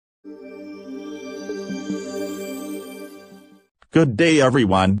Good day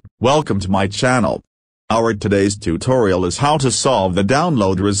everyone, welcome to my channel. Our today's tutorial is how to solve the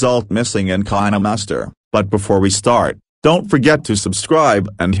download result missing in Kinemaster. But before we start, don't forget to subscribe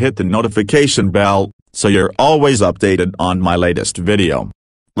and hit the notification bell, so you're always updated on my latest video.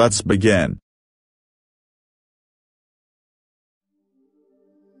 Let's begin.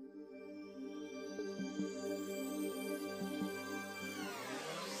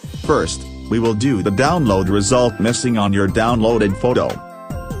 First, we will do the download result missing on your downloaded photo.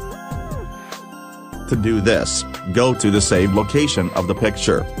 To do this, go to the save location of the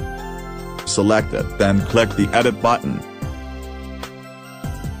picture. Select it, then click the edit button.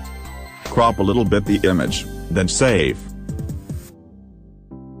 Crop a little bit the image, then save.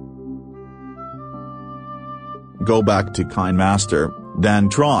 Go back to Kinemaster, then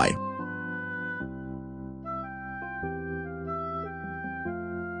try.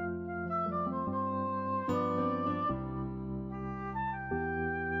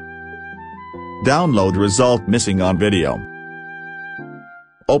 Download result missing on video.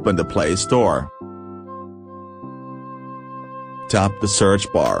 Open the Play Store. Tap the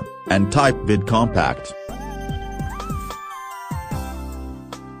search bar, and type vidcompact.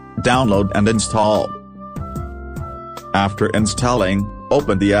 Download and install. After installing,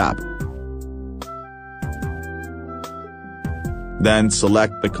 open the app. Then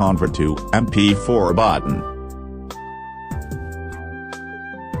select the Convert to MP4 button.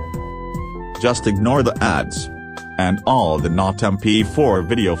 Just ignore the ads, and all the not MP4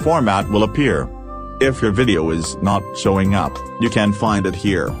 video format will appear. If your video is not showing up, you can find it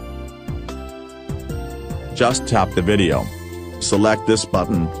here. Just tap the video. Select this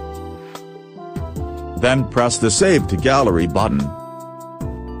button. Then press the Save to Gallery button.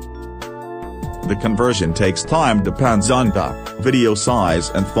 The conversion takes time, depends on the video size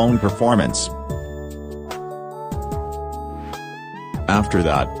and phone performance. After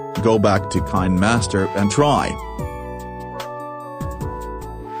that, go back to Kinemaster and try.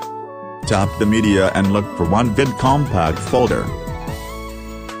 Tap the media and look for one vidcompact folder.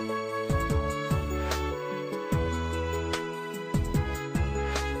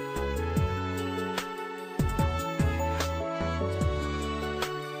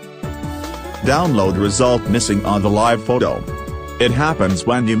 Download result missing on the live photo. It happens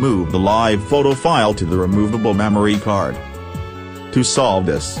when you move the live photo file to the removable memory card. To solve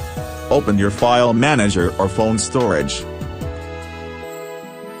this, open your file manager or phone storage.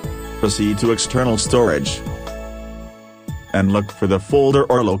 Proceed to external storage. And look for the folder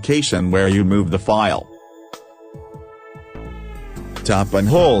or location where you move the file. Tap and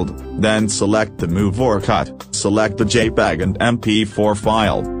hold, then select the Move or Cut, select the JPEG and MP4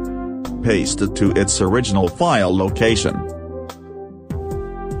 file. Paste it to its original file location.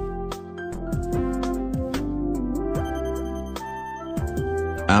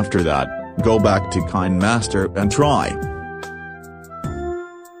 After that, go back to Kinemaster and try.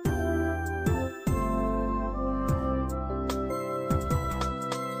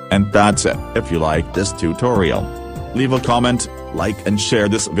 And that's it. If you like this tutorial, leave a comment, like and share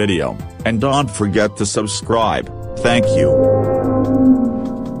this video, and don't forget to subscribe. Thank you.